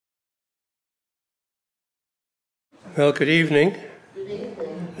Well, good evening. Good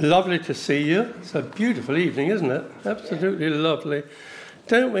evening. Lovely to see you. It's a beautiful evening, isn't it? Absolutely lovely.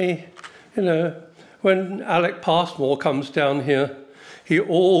 Don't we, when Alec Passmore comes down here, he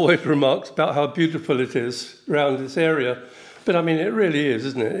always remarks about how beautiful it is around this area. But I mean, it really is,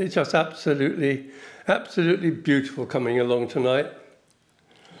 isn't it? It's just absolutely beautiful coming along tonight.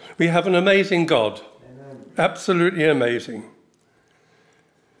 We have an amazing God. Amen. Absolutely amazing.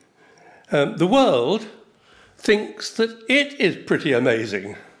 The world thinks that it is pretty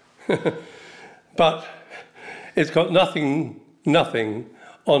amazing, but it's got nothing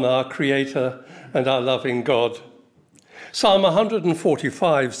on our Creator and our loving God. Psalm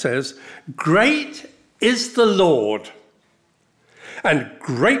 145 says, "Great is the Lord, and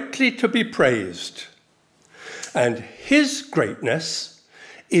greatly to be praised, and his greatness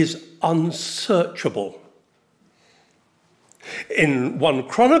is unsearchable." In 1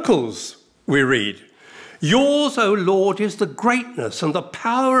 Chronicles we read, "Yours, O Lord, is the greatness and the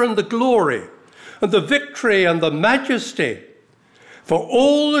power and the glory and the victory and the majesty. For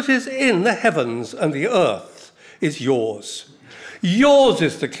all that is in the heavens and the earth is yours. Yours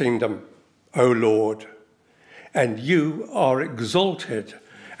is the kingdom, O Lord, and you are exalted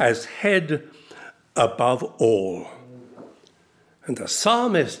as head above all." And the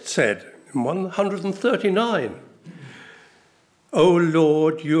psalmist said in 139, "O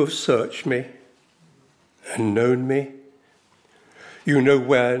Lord, you have searched me and known me. You know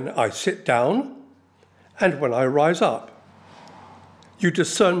when I sit down and when I rise up. You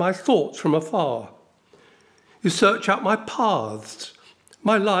discern my thoughts from afar. You search out my paths,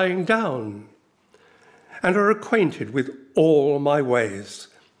 my lying down, and are acquainted with all my ways.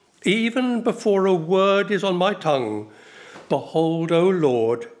 Even before a word is on my tongue, behold, O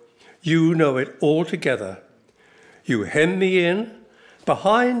Lord, you know it altogether. You hem me in,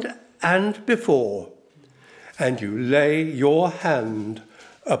 behind and before, and you lay your hand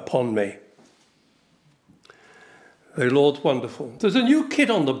upon me." The Lord's wonderful. There's a new kid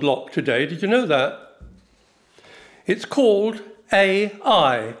on the block today. Did you know that? It's called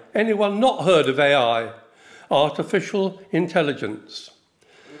AI. Anyone not heard of AI? Artificial intelligence.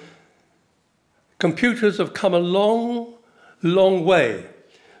 Computers have come a long, long way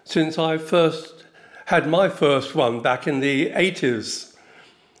since I first had my first one back in the 80s.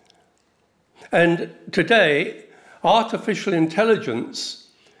 And today, artificial intelligence,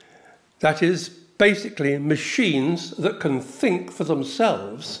 that is basically machines that can think for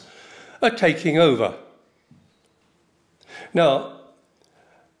themselves, are taking over. Now,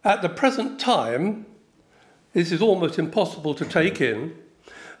 at the present time, this is almost impossible to take in,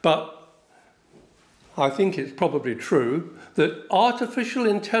 but I think it's probably true that artificial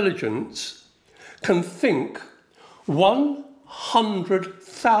intelligence can think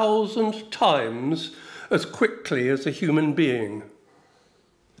 100,000 times as quickly as a human being.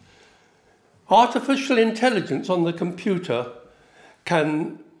 Artificial intelligence on the computer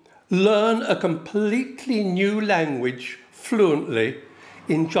can learn a completely new language fluently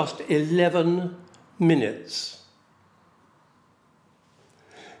in just 11 minutes.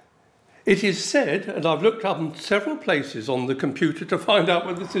 It is said, and I've looked up in several places on the computer to find out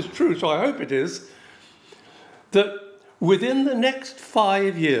whether this is true, so I hope it is, that within the next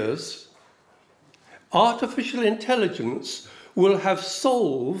 5 years, artificial intelligence will have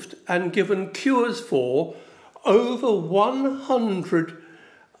solved and given cures for over 100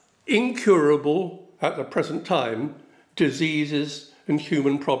 incurable, at the present time, diseases and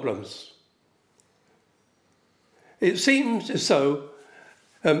human problems. It seems as though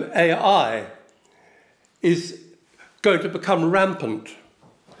AI is going to become rampant.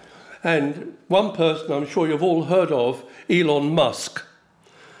 And one person I'm sure you've all heard of, Elon Musk,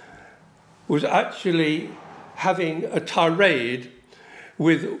 was actually having a tirade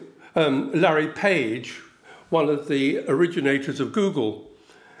with Larry Page, one of the originators of Google,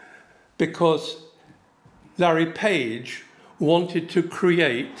 because Larry Page wanted to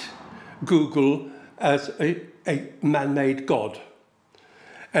create Google as a man-made god.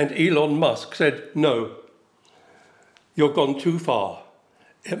 And Elon Musk said, "No, you've gone too far.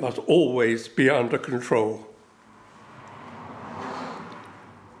 It must always be under control."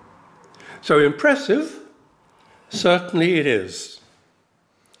 So impressive, certainly it is.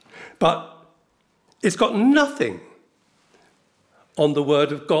 But it's got nothing on the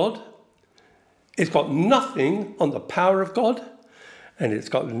Word of God. It's got nothing on the power of God. And it's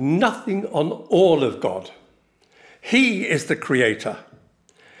got nothing on all of God. He is the Creator.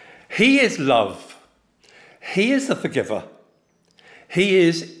 He is love. He is the forgiver. He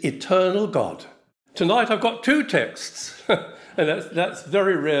is eternal God. Tonight I've got two texts, and that's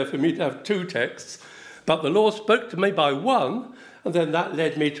very rare for me to have two texts, But the Lord spoke to me by one, and then that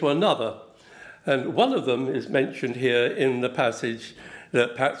led me to another. And one of them is mentioned here in the passage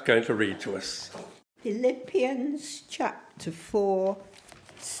that Pat's going to read to us. Philippians chapter 4,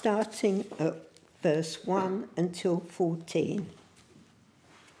 starting at verse 1 until 14.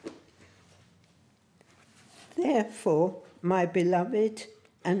 Therefore, my beloved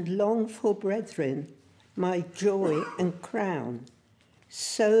and longed-for brethren, my joy and crown,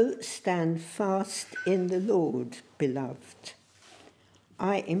 so stand fast in the Lord, beloved.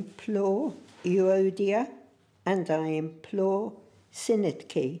 I implore Euodia and I implore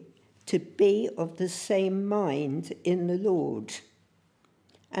Syntyche to be of the same mind in the Lord.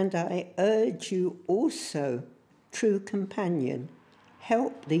 And I urge you also, true companion,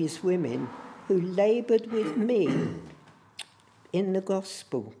 help these women who laboured with me in the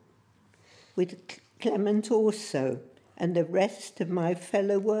gospel, with Clement also, and the rest of my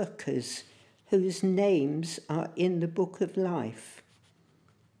fellow workers whose names are in the book of life.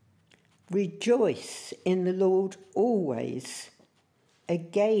 Rejoice in the Lord always.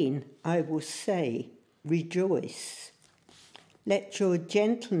 Again, I will say, rejoice. Let your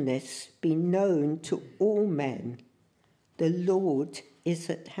gentleness be known to all men. The Lord is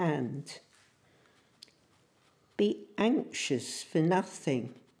at hand. Be anxious for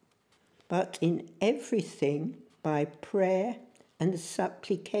nothing, but in everything by prayer and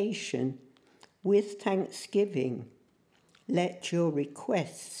supplication with thanksgiving, let your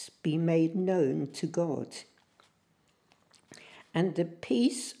requests be made known to God. And the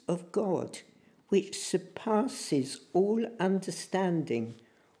peace of God, which surpasses all understanding,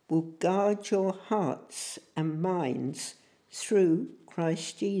 will guard your hearts and minds through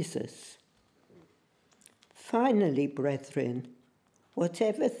Christ Jesus. Finally, brethren,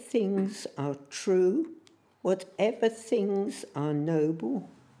 whatever things are true, whatever things are noble,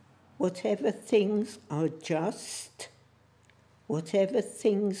 whatever things are just, whatever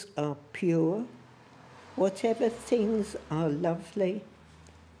things are pure, whatever things are lovely,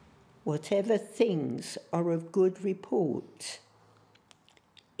 whatever things are of good report,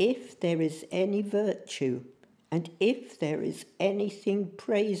 if there is any virtue and if there is anything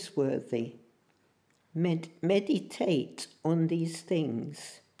praiseworthy, meditate on these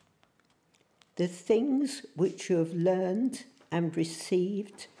things. The things which you have learned and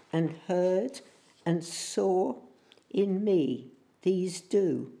received and heard and saw in me, these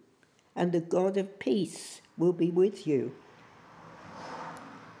do, and the God of peace will be with you.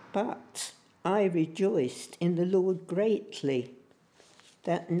 But I rejoiced in the Lord greatly,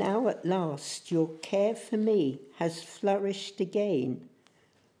 that now at last your care for me has flourished again,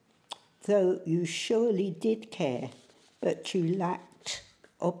 though you surely did care, but you lacked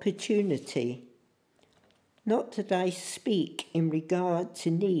opportunity. Not that I speak in regard to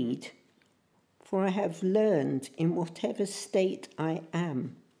need, for I have learned in whatever state I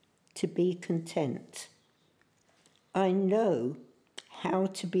am to be content. I know how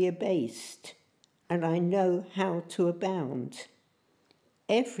to be abased, and I know how to abound.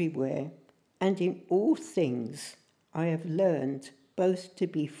 Everywhere and in all things I have learned both to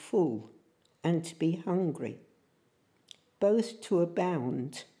be full and to be hungry, both to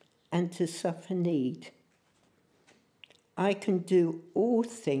abound and to suffer need. I can do all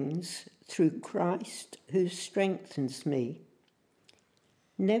things through Christ who strengthens me.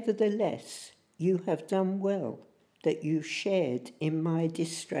 Nevertheless, you have done well that you shared in my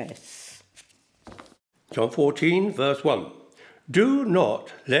distress. John 14, verse 1. Do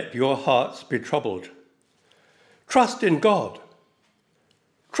not let your hearts be troubled. Trust in God.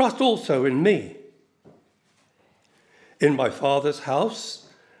 Trust also in me. In my Father's house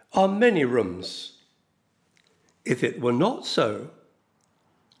are many rooms. If it were not so,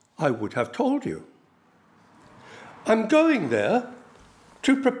 I would have told you. I'm going there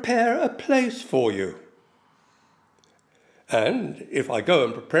to prepare a place for you. And if I go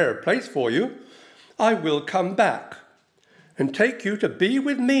and prepare a place for you, I will come back and take you to be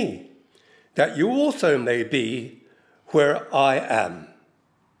with me, that you also may be where I am.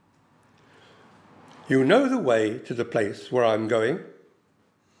 You know the way to the place where I'm going.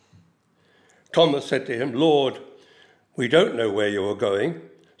 Thomas said to him, Lord, we don't know where you are going,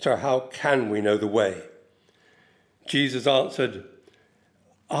 so how can we know the way? Jesus answered,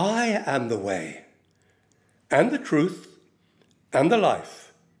 I am the way, and the truth, and the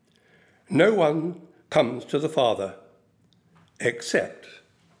life. No one comes to the Father except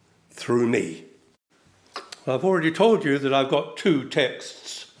through me. I've already told you that I've got two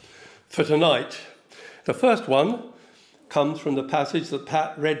texts for tonight. The first one comes from the passage that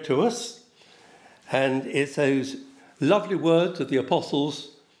Pat read to us, and it's those lovely words of the apostles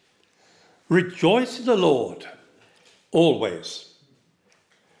Rejoice in the Lord, always.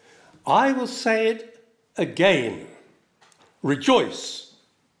 I will say it again. Rejoice.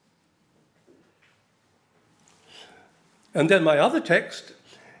 And then my other text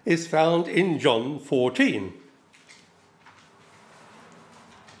is found in John 14.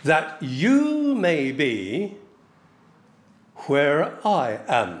 That you may be where I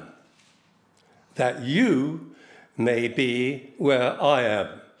am. That you may be where I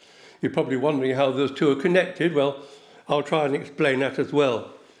am. You're probably wondering how those two are connected. Well, I'll try and explain that as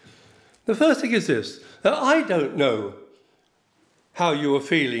well. The first thing is this, that I don't know how you are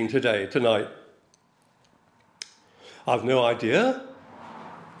feeling tonight. I've no idea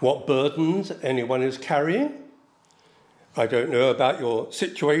what burdens anyone is carrying. I don't know about your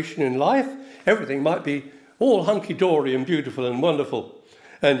situation in life. Everything might be all hunky-dory and beautiful and wonderful,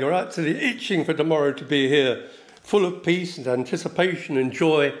 and you're absolutely itching for tomorrow to be here, full of peace and anticipation and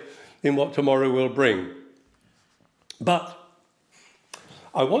joy in what tomorrow will bring. But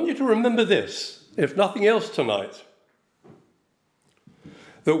I want you to remember this, if nothing else tonight,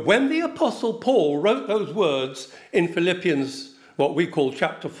 that when the Apostle Paul wrote those words in Philippians, what we call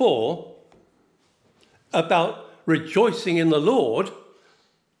chapter 4, about rejoicing in the Lord,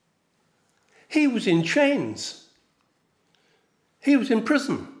 he was in chains. He was in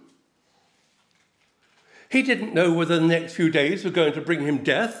prison. He didn't know whether the next few days were going to bring him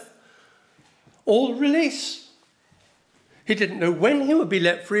death or release. He didn't know when he would be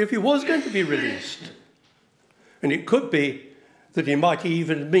let free if he was going to be released. And it could be that he might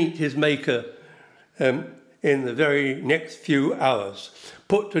even meet his Maker in the very next few hours,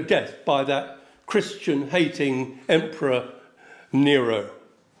 put to death by that Christian-hating Emperor Nero.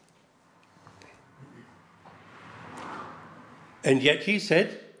 And yet he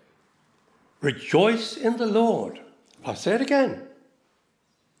said, rejoice in the Lord. I say it again.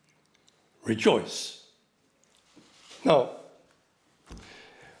 Rejoice. Now,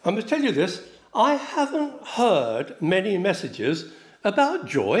 I must tell you this, I haven't heard many messages about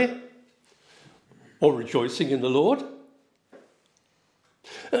joy or rejoicing in the Lord.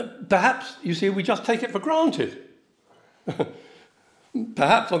 Perhaps, you see, we just take it for granted.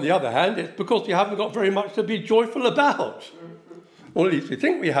 Perhaps, on the other hand, it's because we haven't got very much to be joyful about. Or at least we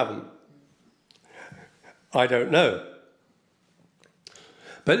think we haven't. I don't know.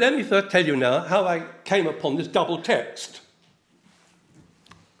 But let me first tell you now how I came upon this double text.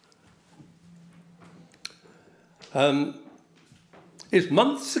 It's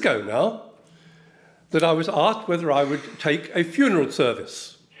months ago now that I was asked whether I would take a funeral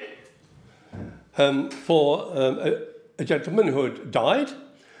service for a gentleman who had died,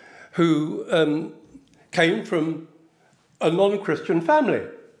 who came from a non-Christian family.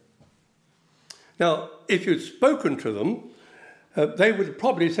 Now, if you'd spoken to them, they would have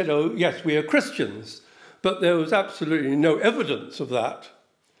probably said, oh, yes, we are Christians. But there was absolutely no evidence of that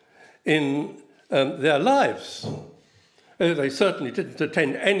in their lives. They certainly didn't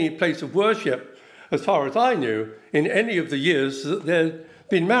attend any place of worship, as far as I knew, in any of the years that they'd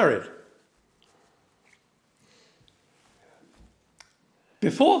been married.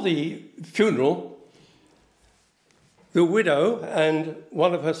 Before the funeral, the widow and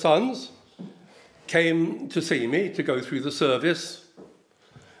one of her sons came to see me to go through the service,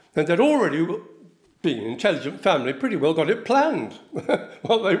 and they'd already, being an intelligent family, pretty well got it planned,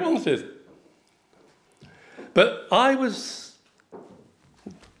 what they wanted. But I was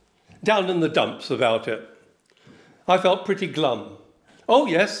down in the dumps about it. I felt pretty glum. Oh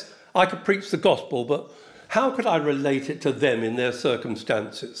yes, I could preach the gospel, but how could I relate it to them in their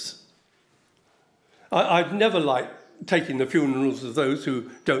circumstances? I've never liked taking the funerals of those who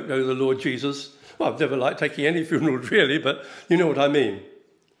don't know the Lord Jesus. Well, I've never liked taking any funerals really, but you know what I mean.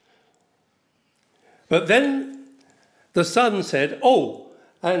 But then the son said, oh,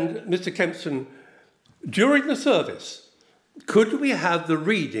 and Mr. Kempson, during the service, could we have the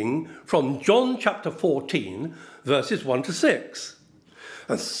reading from John chapter 14, verses 1 to 6?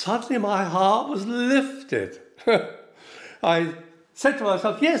 And suddenly my heart was lifted. I said to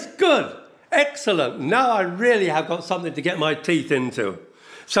myself, yes, good, excellent. Now I really have got something to get my teeth into.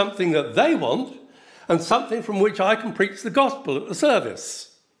 Something that they want and something from which I can preach the gospel at the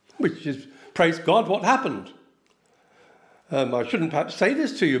service, which is, praise God, what happened. I shouldn't perhaps say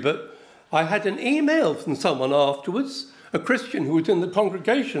this to you, but I had an email from someone afterwards, a Christian who was in the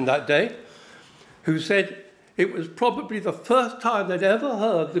congregation that day, who said it was probably the first time they'd ever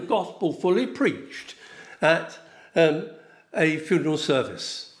heard the gospel fully preached at a funeral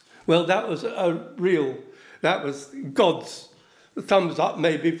service. Well, that was that was God's thumbs up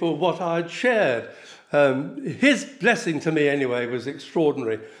maybe for what I had shared. His blessing to me anyway was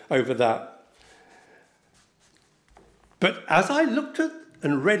extraordinary over that. But as I looked at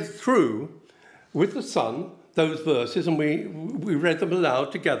and read through with the son those verses, and we read them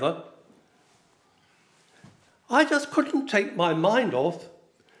aloud together, I just couldn't take my mind off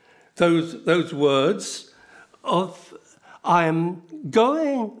those words of, I am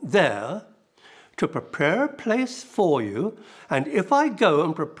going there to prepare a place for you, and if I go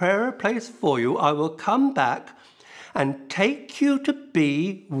and prepare a place for you, I will come back and take you to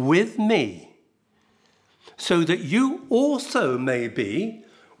be with me, so that you also may be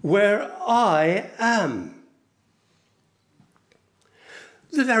where I am.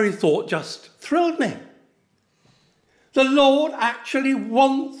 The very thought just thrilled me. The Lord actually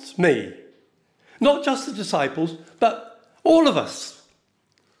wants me, not just the disciples, but all of us,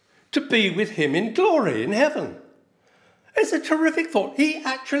 to be with him in glory, in heaven. It's a terrific thought. He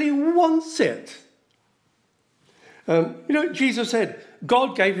actually wants it. Jesus said,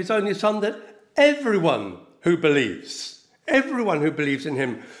 God gave his only son that everyone who believes in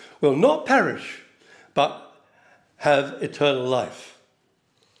him will not perish, but have eternal life.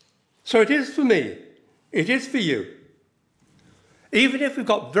 So it is for me. It is for you. Even if we've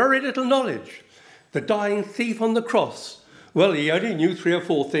got very little knowledge, the dying thief on the cross, well, he only knew 3 or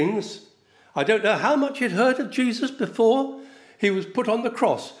 4 things. I don't know how much he'd heard of Jesus before he was put on the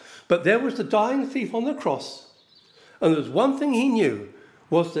cross, but there was the dying thief on the cross, and there's one thing he knew,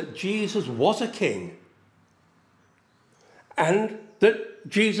 was that Jesus was a king, and that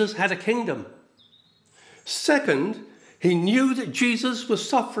Jesus had a kingdom. Second, he knew that Jesus was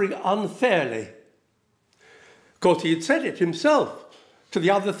suffering unfairly. Of course, he had said it himself to the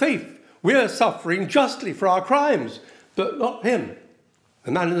other thief. We're suffering justly for our crimes, but not him,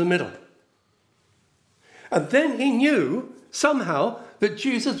 the man in the middle. And then he knew somehow that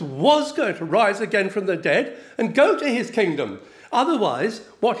Jesus was going to rise again from the dead and go to his kingdom. Otherwise,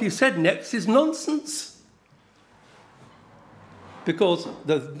 what he said next is nonsense. Because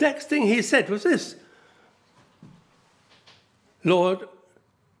the next thing he said was this: Lord,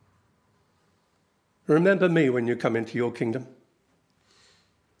 remember me when you come into your kingdom.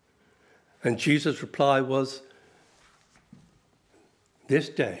 And Jesus' reply was, this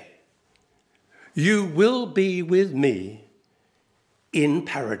day, you will be with me in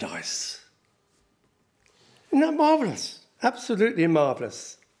paradise. Isn't that marvellous? Absolutely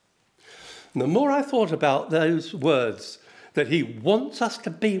marvellous. And the more I thought about those words, that he wants us to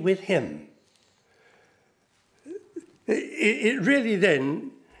be with him, it really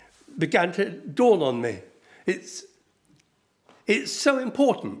then began to dawn on me. It's so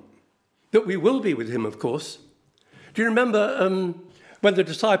important that we will be with him, of course. Do you remember when the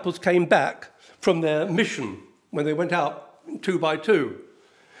disciples came back from their mission, when they went out 2 by 2?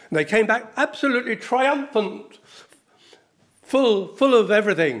 And they came back absolutely triumphant, full of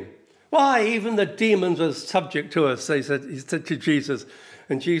everything. Why, even the demons are subject to us, he said to Jesus.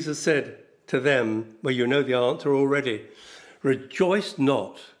 And Jesus said to them, well, you know the answer already, rejoice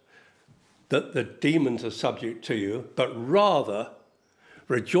not that the demons are subject to you, but rather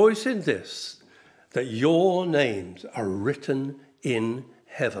rejoice in this, that your names are written in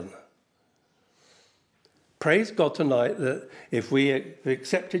heaven. Praise God tonight that if we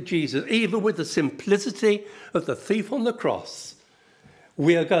accepted Jesus, even with the simplicity of the thief on the cross,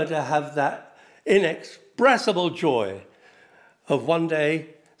 we are going to have that inexpressible joy of one day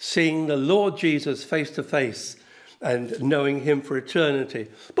seeing the Lord Jesus face to face and knowing him for eternity.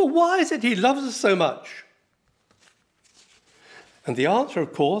 But why is it he loves us so much? And the answer,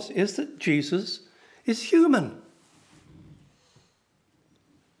 of course, is that Jesus is human.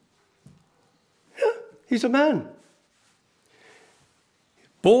 Yeah, he's a man.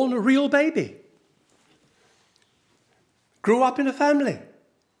 Born a real baby. Grew up in a family.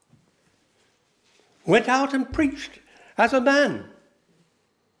 Went out and preached as a man.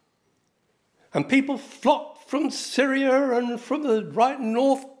 And people flocked from Syria and from the right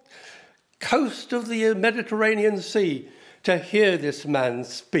north coast of the Mediterranean Sea to hear this man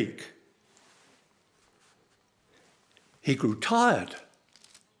speak. He grew tired.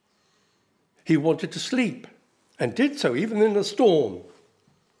 He wanted to sleep and did so even in a storm.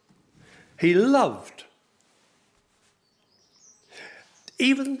 He loved.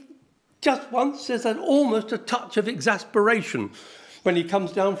 Even just once there's almost a touch of exasperation when he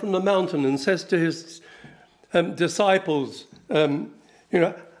comes down from the mountain and says to his disciples,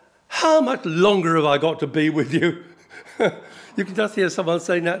 how much longer have I got to be with you? You can just hear someone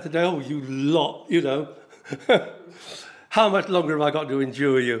saying that today, oh, you lot, How much longer have I got to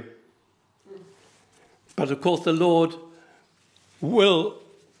endure you? But of course the Lord will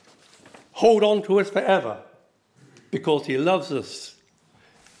hold on to us forever because he loves us,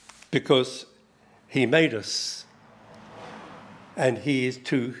 because he made us and he is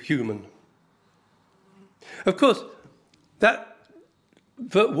too human. Of course, that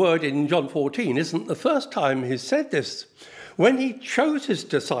word in John 14 isn't the first time he's said this. When he chose his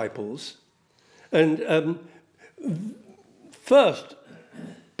disciples and first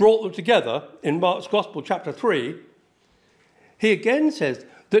brought them together in Mark's Gospel, chapter 3, he again says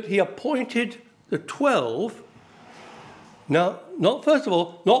that he appointed the 12. Now, not first of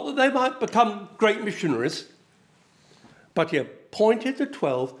all, not that they might become great missionaries, but he appointed the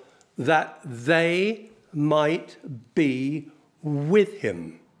 12 that they might be with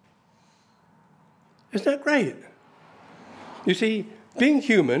him. Isn't that great? You see, being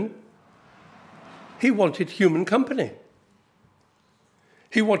human, he wanted human company.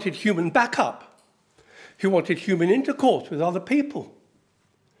 He wanted human backup. He wanted human intercourse with other people.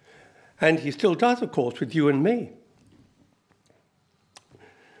 And he still does, of course, with you and me.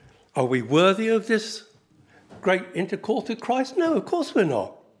 Are we worthy of this great intercourse with Christ? No, of course we're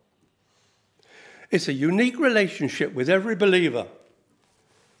not. It's a unique relationship with every believer.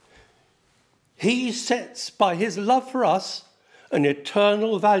 He sets, by his love for us, an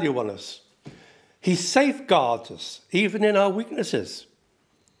eternal value on us. He safeguards us, even in our weaknesses.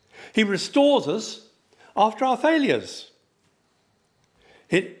 He restores us after our failures.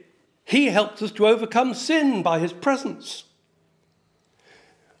 He helps us to overcome sin by his presence.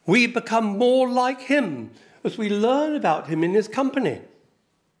 We become more like him as we learn about him in his company.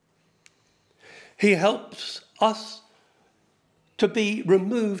 He helps us to be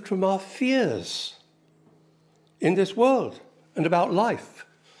removed from our fears in this world and about life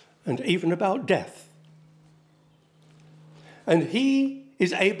and even about death. And he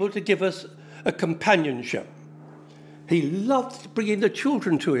is able to give us a companionship. He loved bringing the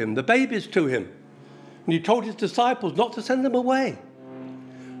children to him, the babies to him. And he told his disciples not to send them away.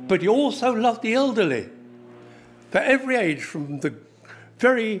 But he also loved the elderly, for every age, from the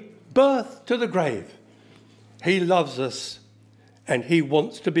very birth to the grave. He loves us, and he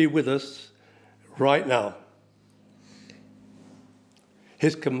wants to be with us right now.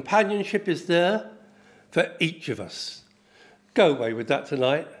 His companionship is there for each of us. Go away with that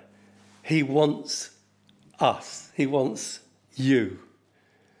tonight. He wants us. He wants you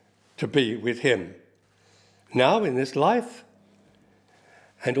to be with him now in this life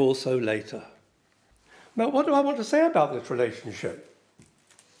and also later. Now, what do I want to say about this relationship?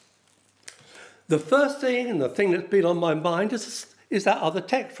 The first thing, and the thing that's been on my mind, is that other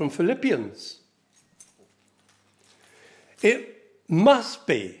text from Philippians. It must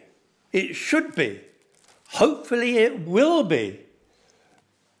be, it should be, hopefully it will be,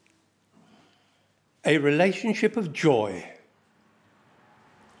 a relationship of joy.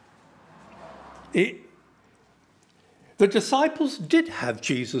 The disciples did have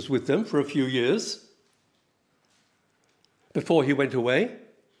Jesus with them for a few years before he went away.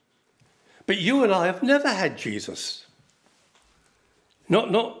 But you and I have never had Jesus.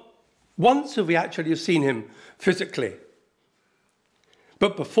 Not once have we actually seen him physically.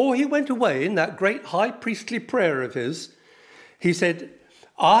 But before he went away, in that great high priestly prayer of his, he said,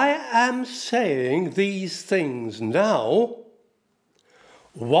 I am saying these things now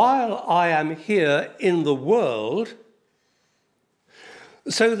while I am here in the world,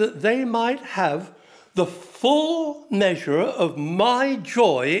 so that they might have the full measure of my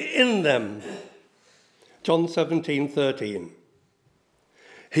joy in them. John 17:13.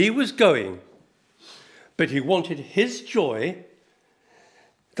 He was going, but he wanted his joy,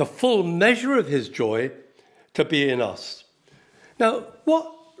 the full measure of his joy, to be in us. Now,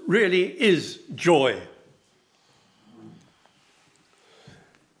 what really is joy?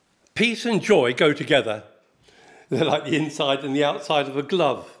 Peace and joy go together. They're like the inside and the outside of a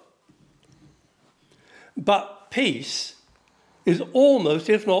glove. But peace is almost,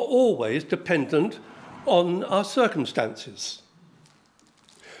 if not always, dependent on our circumstances.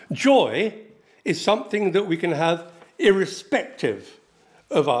 Joy is something that we can have irrespective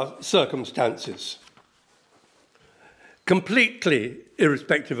of our circumstances. Completely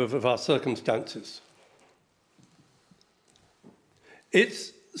irrespective of our circumstances.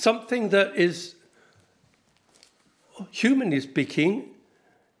 It's something that is, humanly speaking,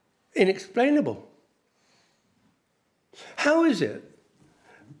 inexplainable. How is it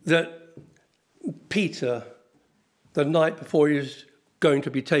that Peter, the night before he was going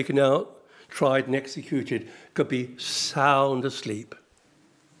to be taken out, tried and executed, could be sound asleep?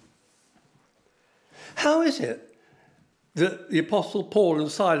 How is it that the Apostle Paul and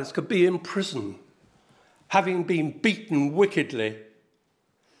Silas could be in prison, having been beaten wickedly,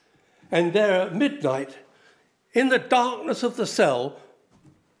 and there at midnight, in the darkness of the cell,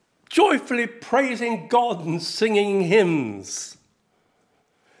 joyfully praising God and singing hymns?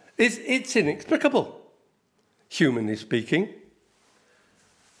 It's inexplicable, humanly speaking.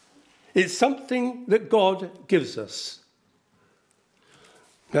 It's something that God gives us.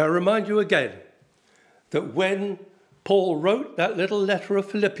 Now, I remind you again that when Paul wrote that little letter of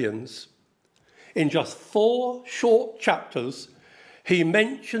Philippians, in just 4 short chapters, he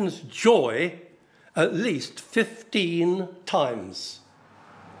mentions joy at least 15 times.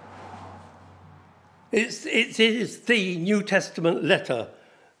 It is the New Testament letter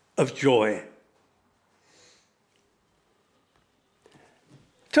of joy.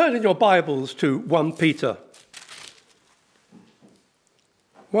 Turn in your Bibles to 1 Peter.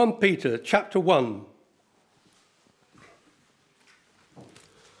 1 Peter chapter 1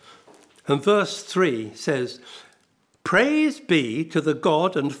 and verse 3 says, "Praise be to the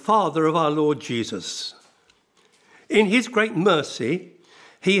God and Father of our Lord Jesus. In his great mercy,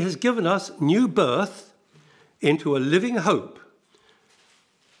 he has given us new birth into a living hope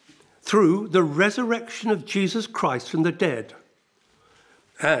through the resurrection of Jesus Christ from the dead,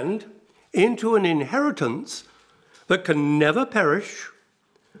 and into an inheritance that can never perish,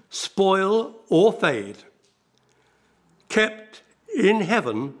 spoil, or fade, kept in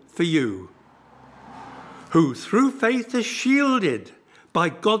heaven for you, who through faith are shielded by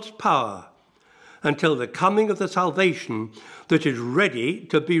God's power until the coming of the salvation that is ready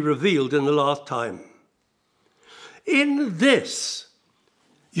to be revealed in the last time. In this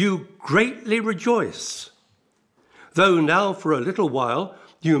you greatly rejoice, though now for a little while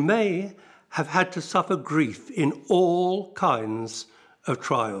you may have had to suffer grief in all kinds of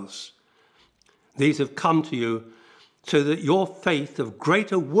trials. These have come to you so that your faith, of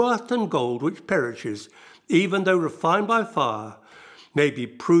greater worth than gold which perishes, even though refined by fire, may be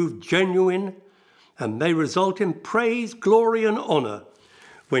proved genuine and may result in praise, glory, and honour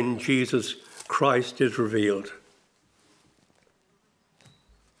when Jesus Christ is revealed."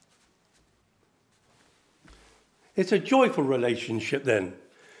 It's a joyful relationship then,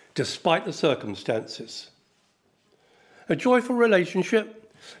 despite the circumstances. A joyful relationship.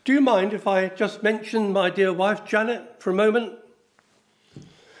 Do you mind if I just mention my dear wife, Janet, for a moment?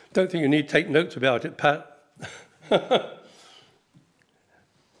 Don't think you need to take notes about it, Pat.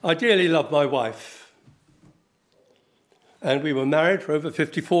 I dearly love my wife, and we were married for over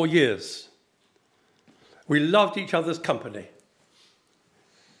 54 years. We loved each other's company.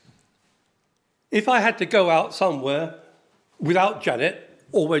 If I had to go out somewhere without Janet,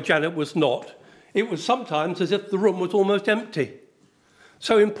 or where Janet was not, it was sometimes as if the room was almost empty.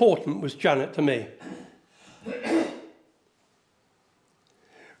 So important was Janet to me.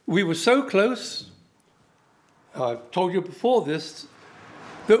 We were so close, I've told you before this,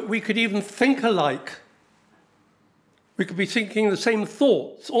 that we could even think alike. We could be thinking the same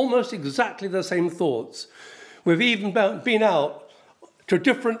thoughts, almost exactly the same thoughts. We've even been out to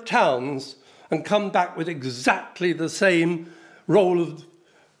different towns and come back with exactly the same roll of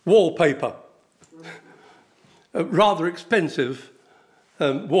wallpaper. Rather expensive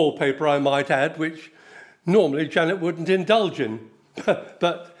wallpaper, I might add, which normally Janet wouldn't indulge in.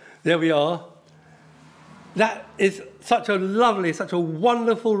 But there we are. That is such a lovely, such a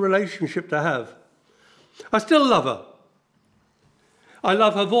wonderful relationship to have. I still love her. I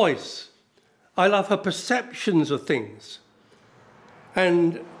love her voice. I love her perceptions of things.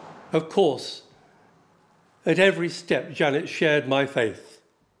 And, of course, at every step, Janet shared my faith.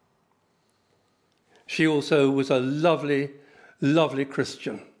 She also was a lovely, lovely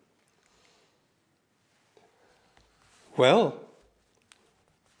Christian. Well,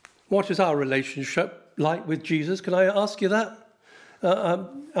 what is our relationship like with Jesus? Can I ask you that?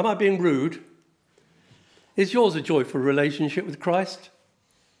 Am I being rude? Is yours a joyful relationship with Christ?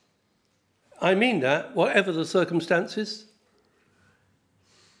 I mean that, whatever the circumstances.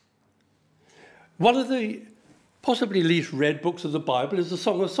 One of the possibly least read books of the Bible is the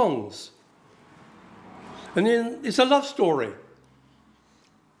Song of Songs. And then it's a love story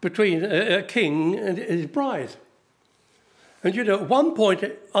between a king and his bride. And you know, at one point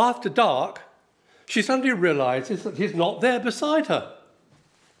after dark, she suddenly realizes that he's not there beside her.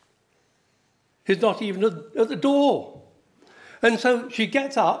 He's not even at the door. And so she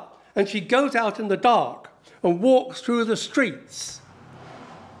gets up and she goes out in the dark and walks through the streets.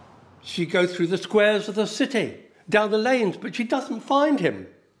 She goes through the squares of the city, down the lanes, but she doesn't find him.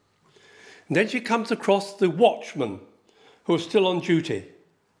 And then she comes across the watchmen who are still on duty.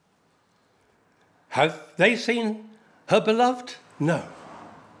 Have they seen her beloved? No.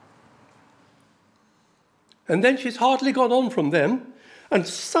 And then she's hardly gone on from them, and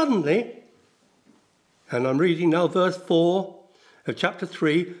suddenly, and I'm reading now verse 4 of chapter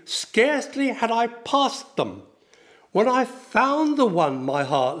 3, scarcely had I passed them When I found the one my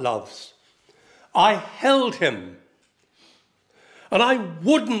heart loves, I held him, and I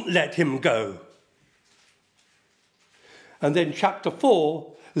wouldn't let him go. And then chapter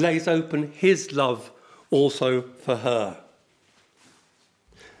 4 lays open his love also for her.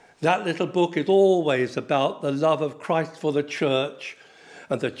 That little book is always about the love of Christ for the church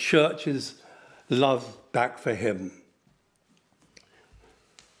and the church's love back for him.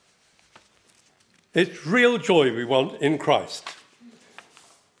 It's real joy we want in Christ.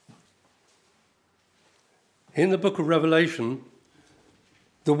 In the book of Revelation,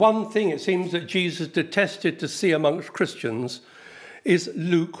 the one thing it seems that Jesus detested to see amongst Christians is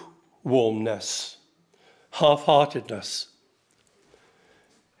lukewarmness, half-heartedness.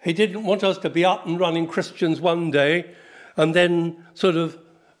 He didn't want us to be up and running Christians one day and then sort of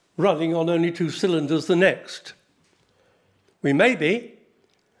running on only 2 cylinders the next. We may be,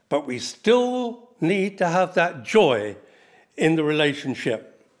 but we still need to have that joy in the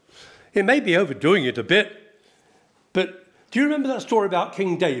relationship. It may be overdoing it a bit, but do you remember that story about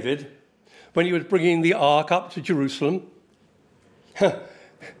King David when he was bringing the ark up to Jerusalem?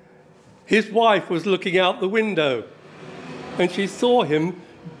 His wife was looking out the window and she saw him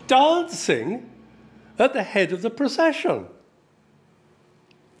dancing at the head of the procession.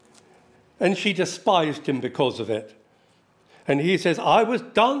 And she despised him because of it. And he says, I was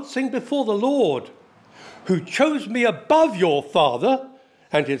dancing before the Lord, who chose me above your father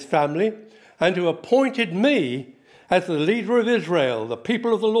and his family, and who appointed me as the leader of Israel, the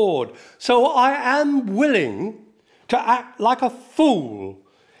people of the Lord. So I am willing to act like a fool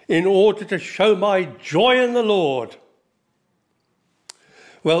in order to show my joy in the Lord.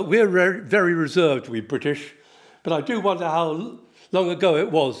 Well, we're very reserved, we British, but I do wonder how long ago it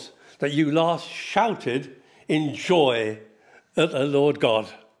was that you last shouted in joy at the Lord God,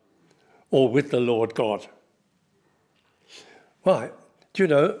 or with the Lord God. Right, do you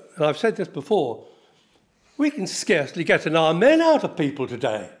know, and I've said this before, we can scarcely get an amen out of people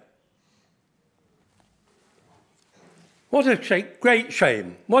today. What a great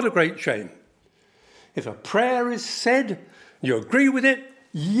shame. What a great shame. If a prayer is said, you agree with it,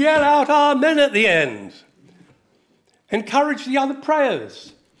 yell out amen at the end. Encourage the other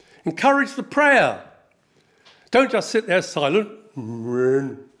prayers. Encourage the prayer. Don't just sit there silent,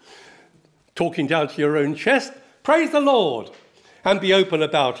 talking down to your own chest. Praise the Lord and be open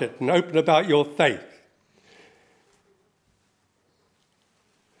about it and open about your faith.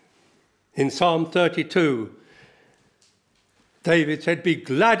 In Psalm 32, David said, be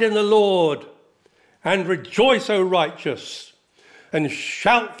glad in the Lord and rejoice, O righteous, and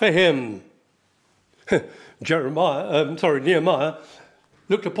shout for him. Nehemiah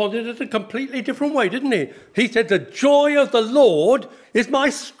looked upon it in a completely different way, didn't he? He said, the joy of the Lord is my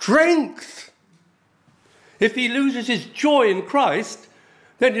strength. If he loses his joy in Christ,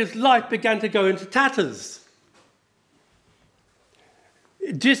 then his life began to go into tatters.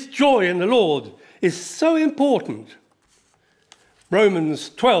 This joy in the Lord is so important. Romans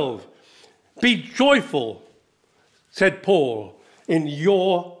 12, be joyful, said Paul, in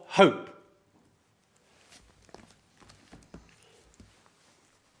your hope.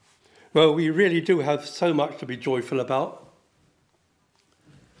 Well, we really do have so much to be joyful about.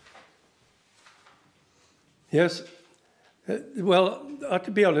 Yes,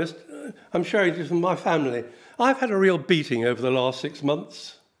 to be honest, I'm sharing this with my family. I've had a real beating over the last 6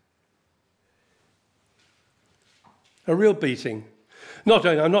 months. A real beating.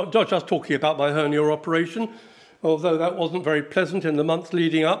 I'm not just talking about my hernia operation, although that wasn't very pleasant in the months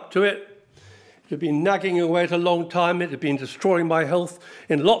leading up to it. It had been nagging away at a long time. It had been destroying my health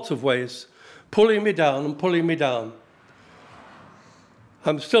in lots of ways, pulling me down and pulling me down.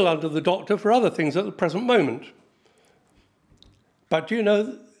 I'm still under the doctor for other things at the present moment. But you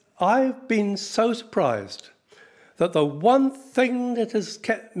know, I've been so surprised that the one thing that has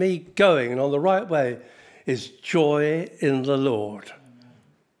kept me going and on the right way is joy in the Lord.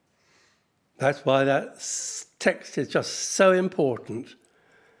 That's why that text is just so important.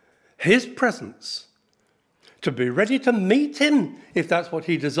 His presence, to be ready to meet him if that's what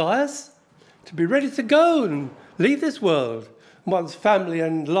he desires, to be ready to go and leave this world, one's family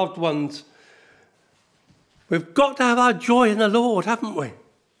and loved ones. We've got to have our joy in the Lord, haven't we?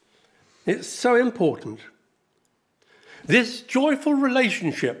 It's so important. This joyful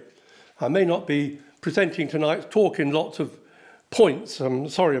relationship, I may not be presenting tonight's talk in lots of points, I'm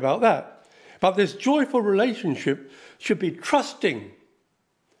sorry about that, but this joyful relationship should be trusting.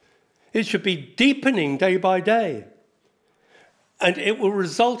 It should be deepening day by day. And it will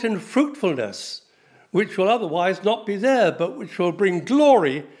result in fruitfulness, which will otherwise not be there, but which will bring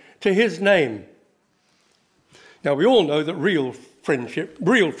glory to his name. Now, we all know that real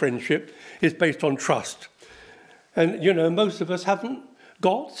friendship is based on trust. And, you know, most of us haven't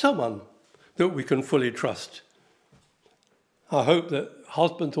got someone that we can fully trust. I hope that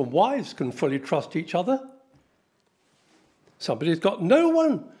husbands and wives can fully trust each other. Somebody's got no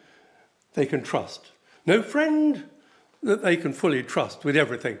one they can trust, no friend that they can fully trust with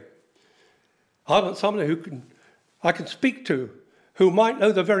everything. I want somebody I can speak to, who might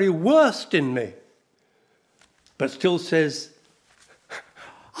know the very worst in me, but still says,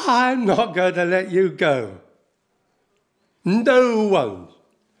 I'm not going to let you go. No one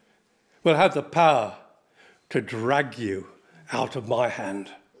will have the power to drag you out of my hand.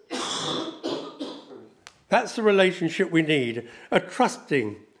 That's the relationship we need, a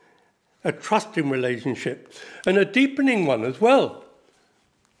trusting relationship, and a deepening one as well.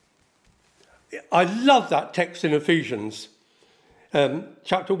 I love that text in Ephesians,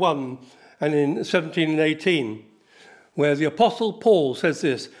 chapter 1, and in 17 and 18, where the Apostle Paul says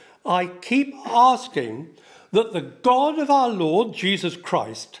this, I keep asking that the God of our Lord Jesus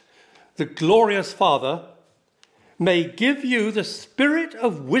Christ, the glorious Father, may give you the spirit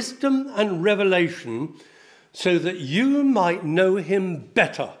of wisdom and revelation so that you might know him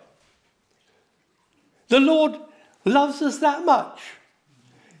better. The Lord loves us that much.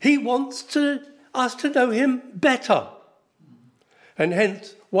 He wants us to know him better. And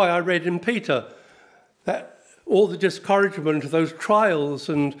hence why I read in Peter that all the discouragement of those trials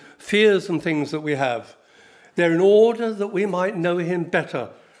and fears and things that we have, they're in order that we might know him better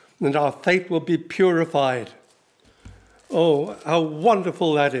and our faith will be purified. Oh, how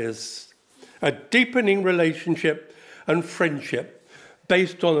wonderful that is. A deepening relationship and friendship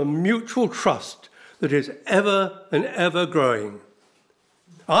based on a mutual trust that is ever and ever growing.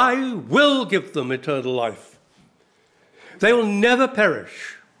 I will give them eternal life. They will never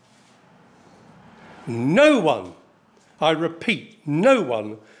perish. No one, I repeat, no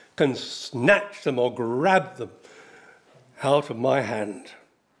one can snatch them or grab them out of my hand.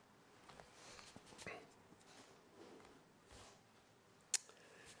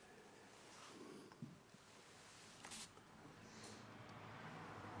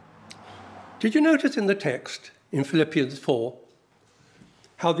 Did you notice in the text in Philippians 4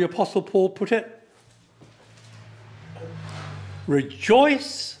 how the Apostle Paul put it?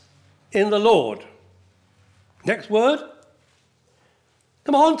 Rejoice in the Lord. Next word.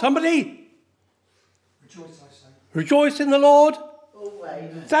 Come on, somebody. Rejoice, I say. Rejoice in the Lord.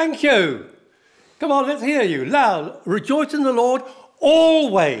 Always. Thank you. Come on, let's hear you. Loud. Rejoice in the Lord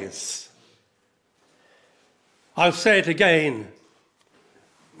always. I'll say it again.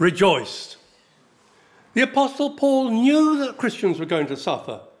 Rejoice. The Apostle Paul knew that Christians were going to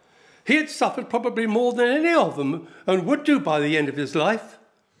suffer. He had suffered probably more than any of them and would do by the end of his life.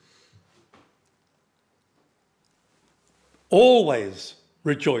 Always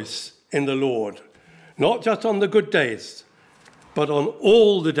rejoice in the Lord, not just on the good days, but on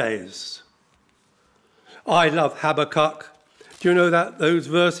all the days. I love Habakkuk. Do you know those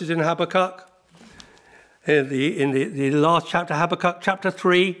verses in Habakkuk? In the last chapter, Habakkuk chapter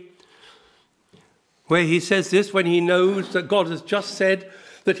 3, where he says this when he knows that God has just said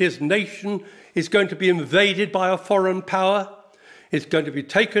that his nation is going to be invaded by a foreign power, it's going to be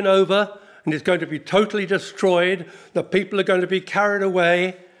taken over, and it's going to be totally destroyed. The people are going to be carried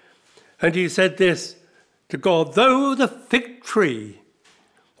away. And he said this to God, though the fig tree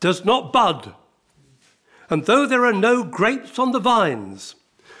does not bud, and though there are no grapes on the vines,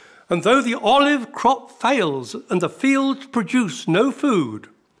 and though the olive crop fails and the fields produce no food,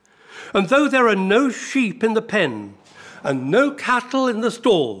 and though there are no sheep in the pen and no cattle in the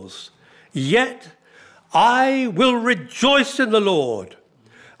stalls, yet I will rejoice in the Lord.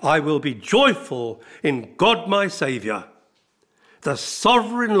 I will be joyful in God my Saviour, the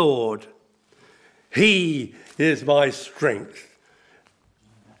sovereign Lord. He is my strength.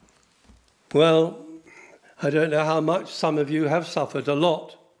 Well, I don't know how much some of you have suffered, a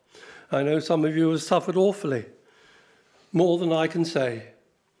lot. I know some of you have suffered awfully, more than I can say.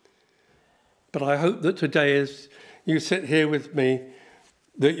 But I hope that today, as you sit here with me,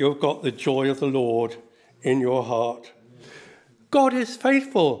 that you've got the joy of the Lord in your heart. God is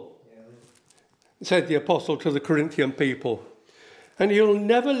faithful, said the apostle to the Corinthian people, and he'll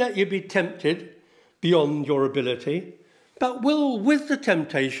never let you be tempted beyond your ability, but will, with the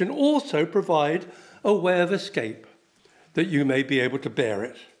temptation, also provide a way of escape that you may be able to bear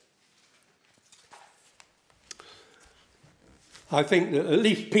it. I think that at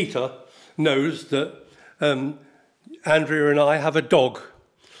least Peter knows that Andrea and I have a dog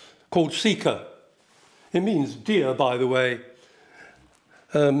called Sika. It means deer, by the way,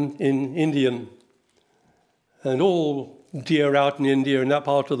 in Indian. And all deer out in India and that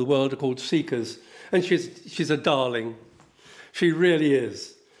part of the world are called Sikas. And she's a darling. She really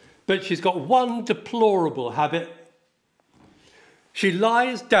is. But she's got one deplorable habit. She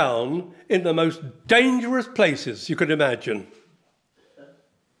lies down in the most dangerous places you could imagine.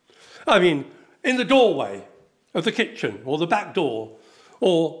 I mean, in the doorway of the kitchen or the back door,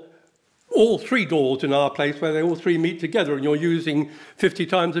 or all three doors in our place where they all three meet together and you're using 50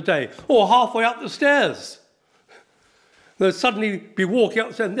 times a day, or halfway up the stairs. They'll suddenly be walking up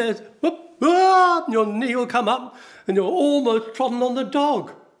the stairs and there's, whoop, ah, and your knee will come up and you're almost trodden on the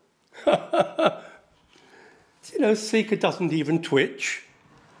dog. You know, Sika doesn't even twitch.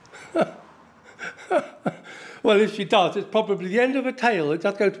 Well, if she does, it's probably the end of a tail. It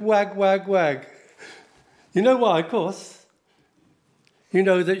just goes wag, wag, wag. You know why, of course? You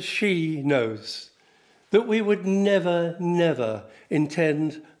know that she knows that we would never, never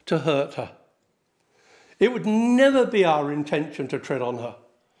intend to hurt her. It would never be our intention to tread on her.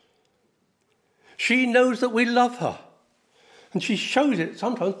 She knows that we love her. And she shows it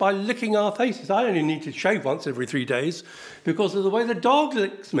sometimes by licking our faces. I only need to shave once every 3 days because of the way the dog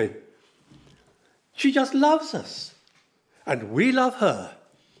licks me. She just loves us. And we love her.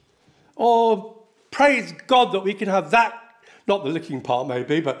 Oh, praise God that we can have that, not the licking part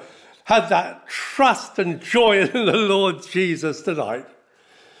maybe, but have that trust and joy in the Lord Jesus tonight.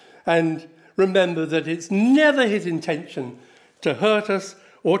 And remember that it's never his intention to hurt us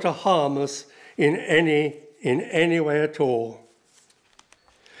or to harm us in any way at all.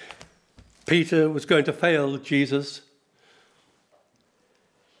 Peter was going to fail Jesus,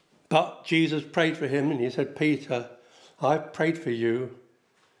 but Jesus prayed for him and he said, Peter, I prayed for you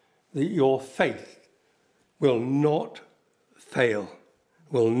that your faith will not fail,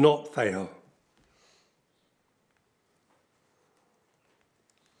 will not fail.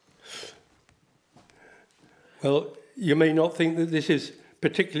 Well, you may not think that this is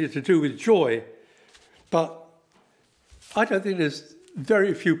particularly to do with joy, but I don't think there's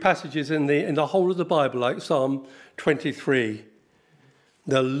very few passages in the whole of the Bible like Psalm 23.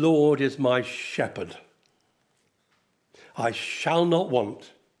 The Lord is my shepherd. I shall not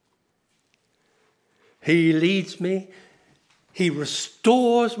want. He leads me. He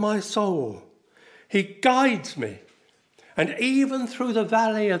restores my soul. He guides me. And even through the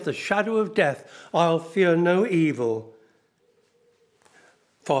valley of the shadow of death, I'll fear no evil.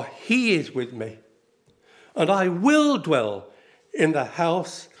 For he is with me. And I will dwell in the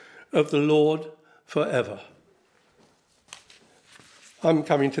house of the Lord forever. I'm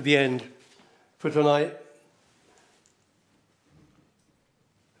coming to the end for tonight.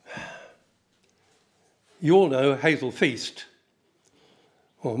 You all know Hazel Feast.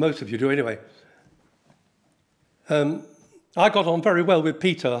 Well, most of you do anyway. I got on very well with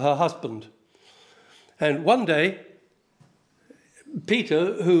Peter, her husband. And one day,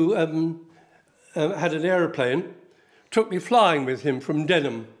 Peter, who had an aeroplane, took me flying with him from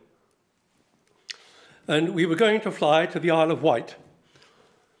Denham. And we were going to fly to the Isle of Wight.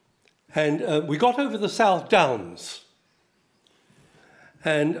 And we got over the South Downs.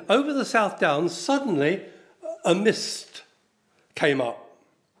 And over the South Downs, suddenly a mist came up.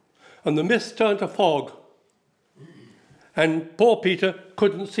 And the mist turned to fog. And poor Peter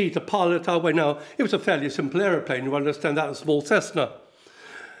couldn't see to pilot our way. Now, it was a fairly simple aeroplane. You understand that, a small Cessna,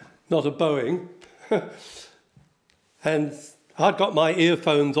 not a Boeing. And I'd got my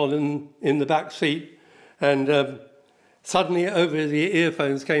earphones on in the back seat, and suddenly over the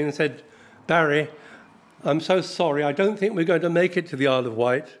earphones came and said, Barry, I'm so sorry, I don't think we're going to make it to the Isle of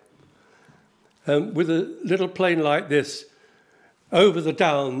Wight. With a little plane like this, over the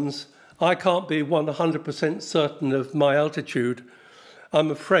downs, I can't be 100% certain of my altitude. I'm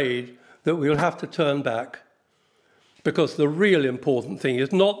afraid that we'll have to turn back, because the real important thing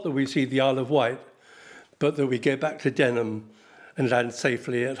is not that we see the Isle of Wight, but that we get back to Denham and land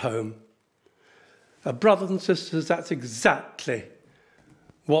safely at home. Brothers and sisters, that's exactly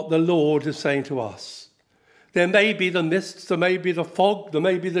what the Lord is saying to us. There may be the mists, there may be the fog, there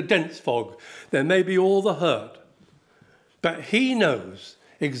may be the dense fog, there may be all the hurt, but he knows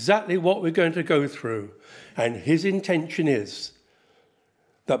exactly what we're going to go through, and his intention is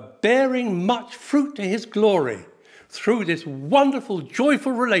that bearing much fruit to his glory through this wonderful,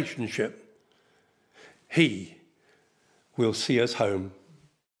 joyful relationship, he will see us home.